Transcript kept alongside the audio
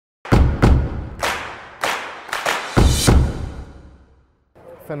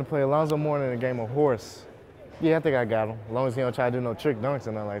finna play Alonzo Mourning in a game of horse. Yeah, I think I got him. As long as he don't try to do no trick dunks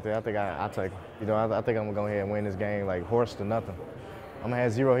or nothing like that, I think I'll take him. You know, I think I'm gonna go ahead and win this game like horse to nothing. I'm gonna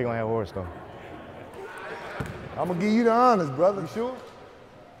have 0, he gonna have horse though. I'm gonna give you the honors, brother. You sure?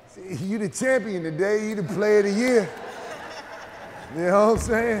 See, you the champion today, you the player of the year. You know what I'm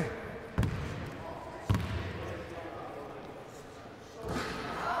saying?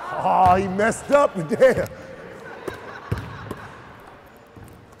 Oh, he messed up there.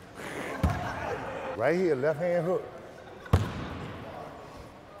 Right here, left hand hook.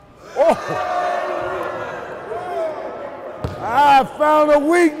 Oh! I found a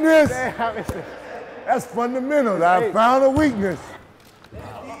weakness. That's fundamental. I found a weakness.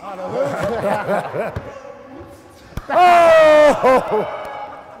 Oh!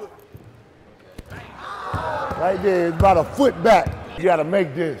 Right there, it's about a foot back. You gotta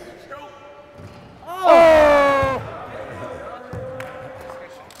make this. Oh!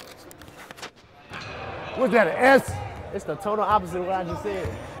 What's that, an S? It's the total opposite of what I just said.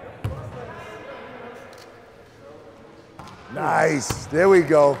 Nice, there we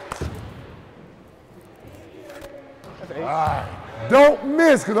go. All right. Don't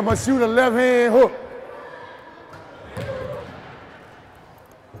miss, because I'm gonna shoot a left hand hook.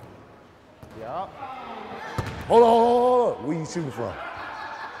 Yup. Hold on. Where you shooting from?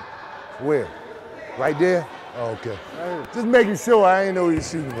 Where? Right there? Oh, okay. Just making sure I ain't know where you're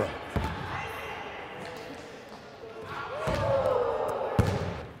shooting from.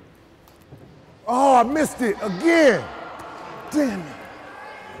 Oh, I missed it again. Damn it.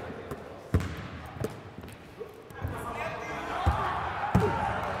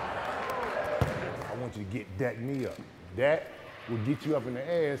 I want you to get that knee up. That will get you up in the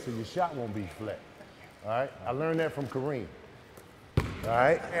air so your shot won't be flat. All right? I learned that from Kareem. All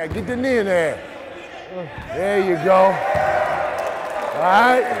right? Yeah, get the knee in there. There you go. All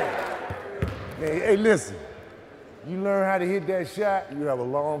right? Hey, listen. You learn how to hit that shot, you have a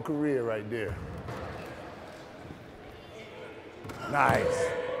long career right there. Nice.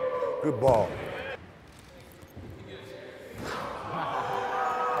 Good ball.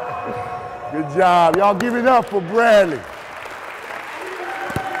 Good job. Y'all give it up for Bradley. My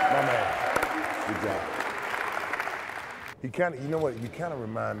man. Good job. He kind of, you know what? You kind of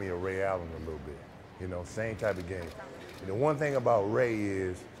remind me of Ray Allen a little bit. You know, same type of game. And the one thing about Ray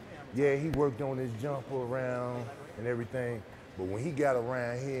is, yeah, he worked on his jumper around and everything, but when he got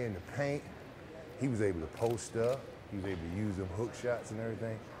around here in the paint, he was able to post up. He was able to use them hook shots and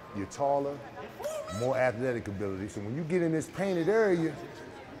everything. You're taller, more athletic ability. So when you get in this painted area,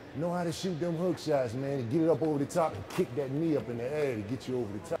 know how to shoot them hook shots, man, and get it up over the top and kick that knee up in the air to get you over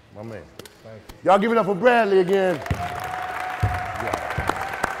the top. My man. Y'all give it up for Bradley again.